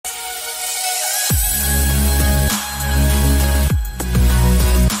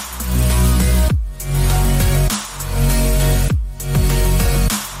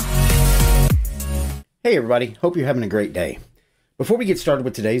Hey everybody, hope you're having a great day. Before we get started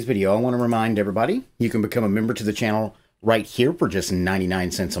with today's video, I want to remind everybody you can become a member to the channel right here for just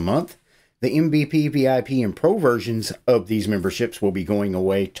 99 cents a month. The MVP, VIP, and Pro versions of these memberships will be going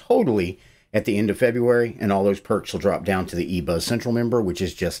away totally at the end of February, and all those perks will drop down to the eBuzz Central member, which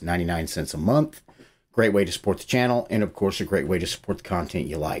is just 99 cents a month. Great way to support the channel, and of course a great way to support the content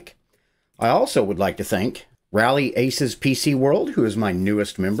you like. I also would like to thank Rally Aces PC World, who is my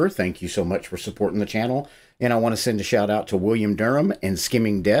newest member. Thank you so much for supporting the channel. And I want to send a shout out to William Durham and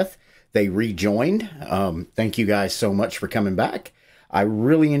Skimming Death. They rejoined. Thank you guys so much for coming back. I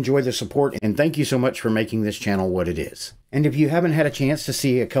really enjoy the support, and thank you so much for making this channel what it is. And if you haven't had a chance to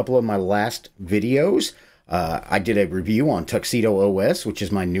see a couple of my last videos, I did a review on Tuxedo OS, which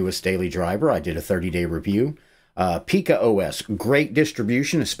is my newest daily driver. I did a 30-day review. Pika OS, great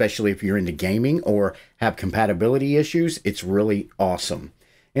distribution, especially if you're into gaming or have compatibility issues. It's really awesome.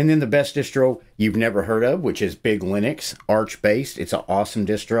 And then the best distro you've never heard of, which is Big Linux, Arch-based. It's an awesome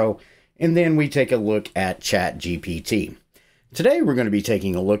distro. And then we take a look at ChatGPT. Today we're going to be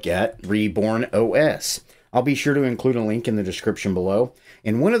taking a look at Reborn OS. I'll be sure to include a link in the description below.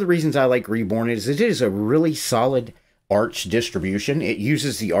 And one of the reasons I like Reborn is it is a really solid Arch distribution. It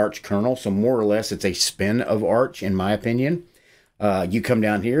uses the Arch kernel, so more or less it's a spin of Arch, in my opinion. You come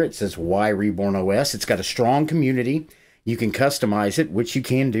down here, it says why Reborn OS. It's got a strong community. You can customize it, which you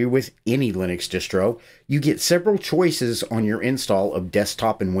can do with any Linux distro. You get several choices on your install of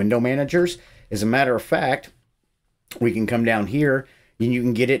desktop and window managers. As a matter of fact, we can come down here and you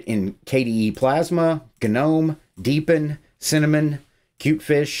can get it in KDE Plasma, GNOME, Deepin, Cinnamon,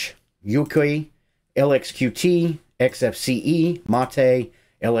 Cutefish, Yukoi, LXQT, XFCE, Mate,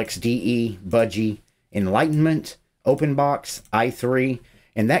 LXDE, Budgie, Enlightenment, OpenBox, i3,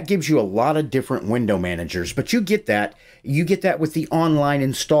 and that gives you a lot of different window managers. But you get that with the online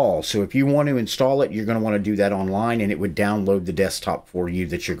install. So if you want to install it, you're going to want to do that online, and it would download the desktop for you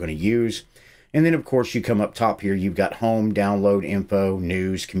that you're going to use. And then of course you come up top here, you've got home, download, info,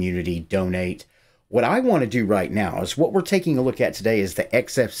 news, community, donate. What I want to do right now is what we're taking a look at today is the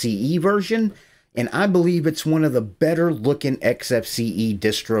XFCE version. And I believe it's one of the better looking XFCE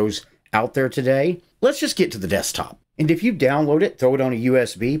distros out there today. Let's just get to the desktop. And if you download it, throw it on a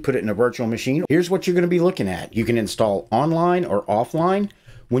USB, put it in a virtual machine, here's what you're going to be looking at. You can install online or offline.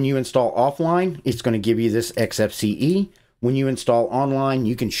 When you install offline, it's going to give you this XFCE. When you install online,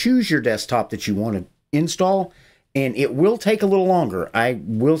 you can choose your desktop that you want to install, and it will take a little longer. I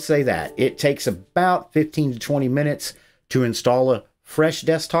will say that. It takes about 15 to 20 minutes to install a fresh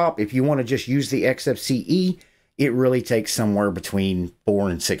desktop. If you want to just use the XFCE, it really takes somewhere between 4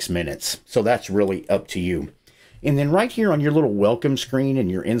 and 6 minutes. So that's really up to you. And then right here on your little welcome screen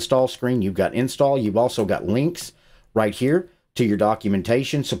and your install screen, you've got install. You've also got links right here to your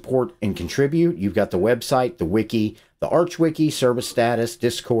documentation, support, and contribute. You've got the website, the wiki, the Arch Wiki, service status,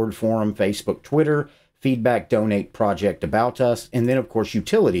 Discord, forum, Facebook, Twitter, feedback, donate, project, about us, and then of course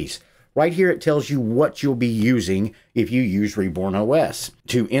utilities. Right here, it tells you what you'll be using if you use Reborn OS.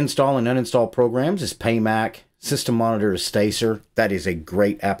 To install and uninstall programs is PayMac. System Monitor is Stacer. That is a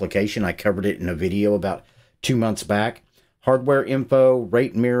great application. I covered it in a video about 2 months back. Hardware info,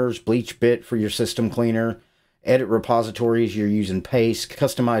 rate mirrors, bleach bit for your system cleaner. Edit repositories, you're using Paste.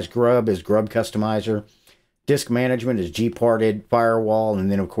 Customize Grub is Grub Customizer. Disk management is Gparted. Firewall, and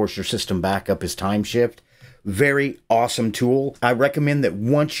then of course your system backup is TimeShift. Very awesome tool. I recommend that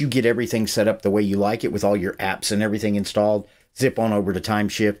once you get everything set up the way you like it with all your apps and everything installed, zip on over to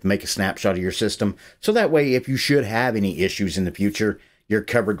TimeShift, make a snapshot of your system. So that way, if you should have any issues in the future, you're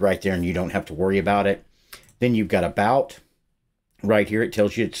covered right there and you don't have to worry about it. Then you've got About. Right here, it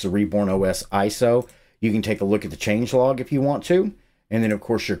tells you it's the Reborn OS ISO. You can take a look at the changelog if you want to. And then of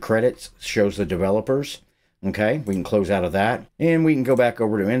course your credits shows the developers. Okay, we can close out of that. And we can go back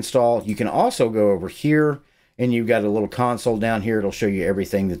over to install. You can also go over here, and you've got a little console down here. It'll show you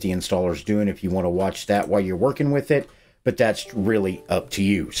everything that the installer is doing if you want to watch that while you're working with it. But that's really up to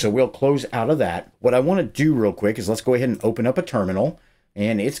you. So we'll close out of that. What I want to do real quick is let's go ahead and open up a terminal.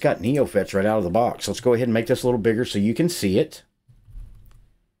 And it's got NeoFetch right out of the box. Let's go ahead and make this a little bigger so you can see it.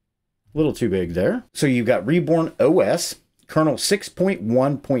 A little too big there. So you've got Reborn OS, kernel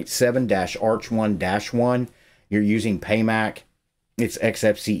 6.1.7-Arch1-1. You're using PayMac. It's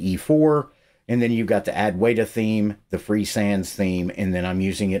XFCE4. And then you've got the Adwaita theme, the Free Sans theme, and then I'm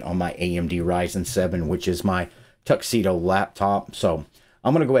using it on my AMD Ryzen 7, which is my Tuxedo laptop. So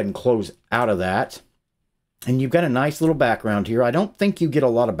I'm going to go ahead and close out of that. And you've got a nice little background here. I don't think you get a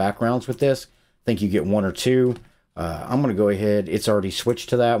lot of backgrounds with this. I think you get 1 or 2. I'm going to go ahead. It's already switched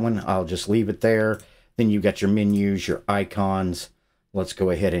to that one. I'll just leave it there. Then you've got your menus, your icons, Let's go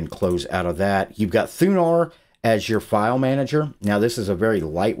ahead and close out of that. You've got Thunar as your file manager. Now, this is a very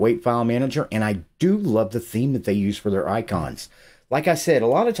lightweight file manager, and I do love the theme that they use for their icons. Like I said, a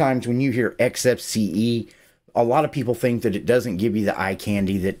lot of times when you hear XFCE, a lot of people think that it doesn't give you the eye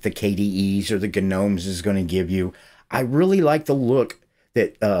candy that the KDEs or the GNOMEs is going to give you. I really like the look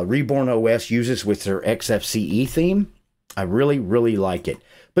that Reborn OS uses with their XFCE theme. I really, really like it.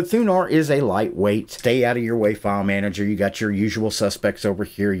 But Thunar is a lightweight, stay out of your way file manager. You got your usual suspects over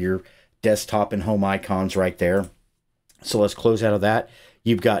here, your desktop and home icons right there. So let's close out of that.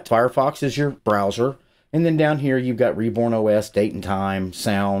 You've got Firefox as your browser. And then down here, you've got Reborn OS, date and time,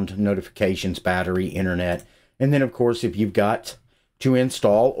 sound, notifications, battery, internet. And then, of course, if you've got to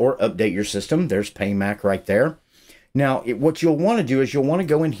install or update your system, there's PayMac right there. Now, what you'll want to do is you'll want to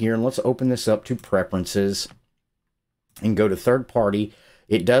go in here and let's open this up to Preferences and go to Third Party.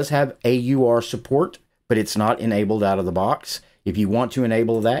 It does have AUR support, but it's not enabled out of the box. If you want to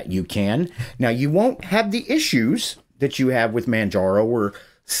enable that, you can. Now, you won't have the issues that you have with Manjaro or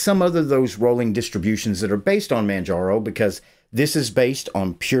some other those rolling distributions that are based on Manjaro, because this is based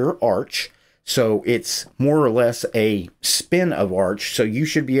on pure Arch. So it's more or less a spin of Arch. So you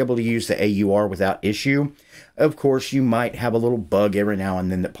should be able to use the AUR without issue. Of course, you might have a little bug every now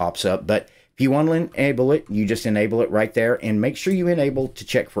and then that pops up, but if you want to enable it, you just enable it right there, and make sure you enable to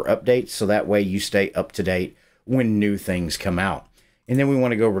check for updates so that way you stay up to date when new things come out. And then we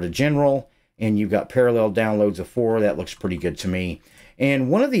want to go over to General, and you've got parallel downloads of 4. That looks pretty good to me. And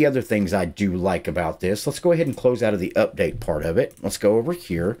one of the other things I do like about this, let's go ahead and close out of the update part of it. Let's go over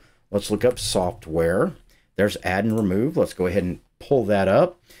here. Let's look up software. There's add and remove. Let's go ahead and pull that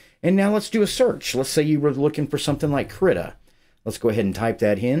up. And now let's do a search. Let's say you were looking for something like Krita. Let's go ahead and type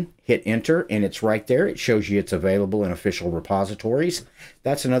that in, hit enter, and it's right there. It shows you it's available in official repositories.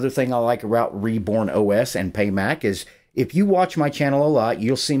 That's another thing I like about Reborn OS and PayMac is if you watch my channel a lot,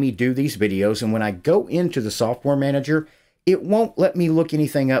 you'll see me do these videos, and when I go into the software manager, it won't let me look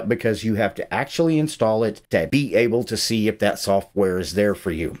anything up because you have to actually install it to be able to see if that software is there for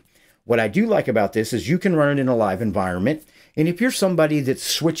you. What I do like about this is you can run it in a live environment, and if you're somebody that's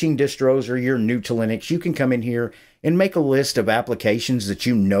switching distros or you're new to Linux, you can come in here and make a list of applications that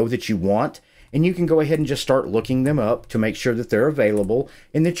you know that you want, and you can go ahead and just start looking them up to make sure that they're available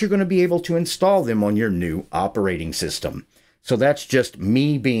and that you're going to be able to install them on your new operating system. So that's just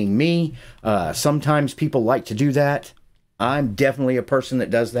me being me. Sometimes people like to do that. I'm definitely a person that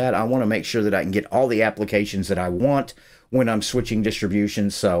does that. I want to make sure that I can get all the applications that I want when I'm switching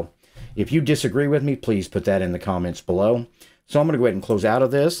distributions. So if you disagree with me, please put that in the comments below. So I'm going to go ahead and close out of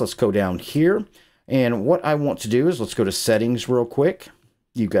this. Let's go down here. And what I want to do is let's go to settings real quick.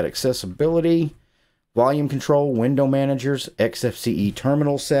 You've got accessibility, volume control, window managers, XFCE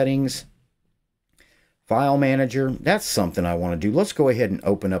terminal settings, file manager. That's something I want to do. Let's go ahead and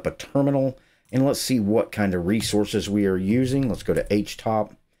open up a terminal and let's see what kind of resources we are using. Let's go to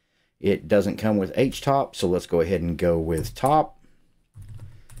HTOP. It doesn't come with HTOP, so let's go ahead and go with top.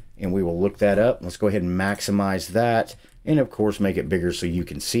 And we will look that up. Let's go ahead and maximize that. And of course, make it bigger so you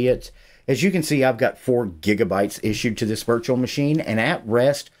can see it. As you can see, I've got 4 gigabytes issued to this virtual machine, and at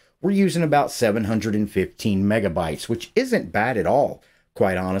rest, we're using about 715 megabytes, which isn't bad at all,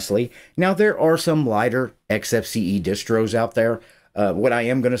 quite honestly. Now, there are some lighter XFCE distros out there. What I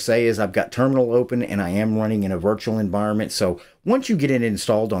am going to say is I've got terminal open, and I am running in a virtual environment, so once you get it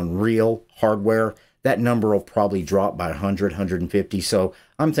installed on real hardware, that number will probably drop by 100, 150, so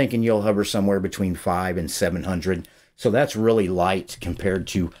I'm thinking you'll hover somewhere between 5 and 700, so that's really light compared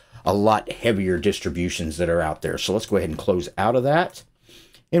to a lot heavier distributions that are out there. So let's go ahead and close out of that.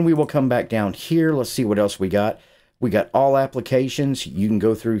 And we will come back down here. Let's see what else we got. We got all applications. You can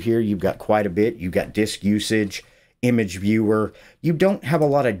go through here. You've got quite a bit. You've got disk usage, image viewer. You don't have a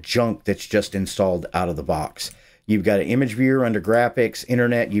lot of junk that's just installed out of the box. You've got an image viewer under graphics,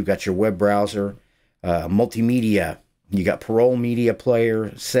 internet. You've got your web browser, multimedia. You got parole media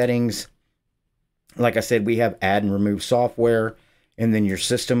player, settings. Like I said, we have add and remove software. And then your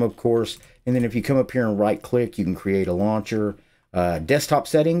system, of course. And then if you come up here and right click, you can create a launcher. Desktop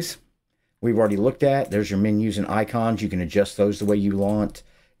settings, we've already looked at. There's your menus and icons. You can adjust those the way you want.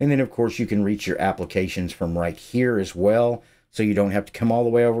 And then, of course, you can reach your applications from right here as well. So you don't have to come all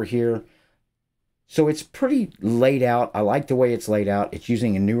the way over here. So it's pretty laid out. I like the way it's laid out. It's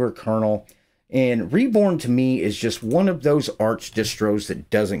using a newer kernel. And Reborn, to me, is just one of those Arch distros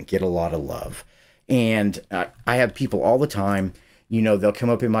that doesn't get a lot of love. And I have people all the time, you know, they'll come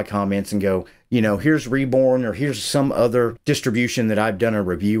up in my comments and go, you know, here's Reborn or here's some other distribution that I've done a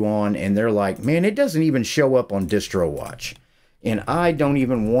review on. And they're like, man, it doesn't even show up on DistroWatch. And I don't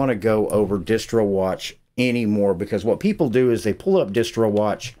even want to go over DistroWatch anymore, because what people do is they pull up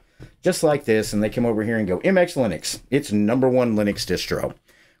DistroWatch just like this and they come over here and go, MX Linux, it's #1 Linux distro.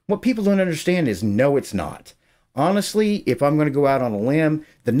 What people don't understand is no, it's not. Honestly, if I'm going to go out on a limb,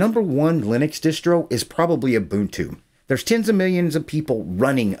 the #1 Linux distro is probably Ubuntu. There's tens of millions of people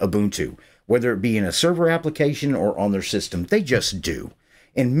running Ubuntu, whether it be in a server application or on their system. They just do.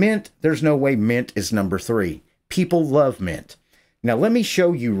 And Mint, there's no way Mint is #3. People love Mint. Now let me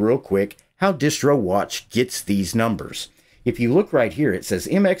show you real quick how DistroWatch gets these numbers. If you look right here, it says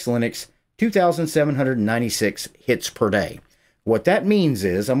MX Linux 2,796 hits per day. What that means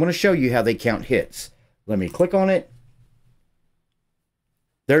is, I'm going to show you how they count hits. Let me click on it.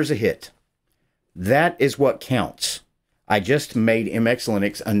 There's a hit. That is what counts. I just made MX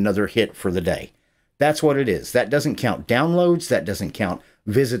Linux another hit for the day. That's what it is. That doesn't count downloads. That doesn't count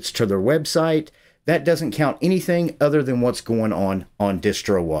visits to their website. That doesn't count anything other than what's going on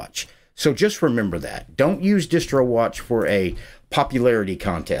DistroWatch. So just remember that. Don't use DistroWatch for a popularity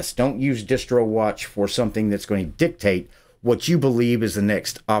contest. Don't use DistroWatch for something that's going to dictate what you believe is the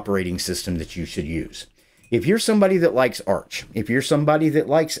next operating system that you should use. If you're somebody that likes Arch, if you're somebody that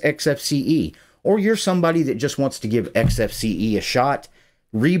likes XFCE, or you're somebody that just wants to give XFCE a shot,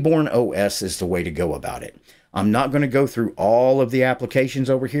 Reborn OS is the way to go about it. I'm not going to go through all of the applications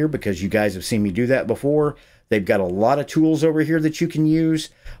over here because you guys have seen me do that before. They've got a lot of tools over here that you can use.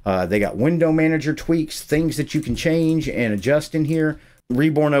 They got window manager tweaks, things that you can change and adjust in here.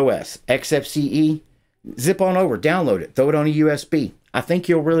 Reborn OS, XFCE, zip on over, download it, throw it on a USB. I think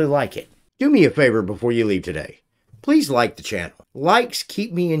you'll really like it. Do me a favor before you leave today. Please like the channel. Likes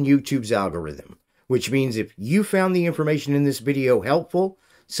keep me in YouTube's algorithm, which means if you found the information in this video helpful,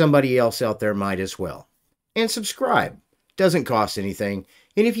 somebody else out there might as well. And subscribe. Doesn't cost anything.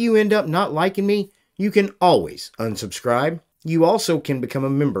 And if you end up not liking me, you can always unsubscribe. You also can become a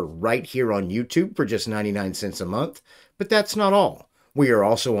member right here on YouTube for just 99 cents a month. But that's not all. We are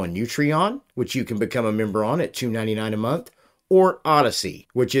also on Utreon, which you can become a member on at $2.99 a month, or Odyssey,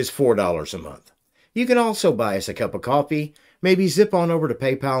 which is $4 a month. You can also buy us a cup of coffee, maybe zip on over to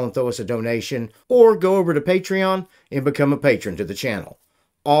PayPal and throw us a donation, or go over to Patreon and become a patron to the channel.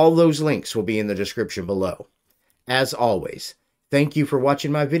 All those links will be in the description below. As always, thank you for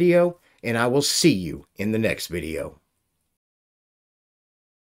watching my video, and I will see you in the next video.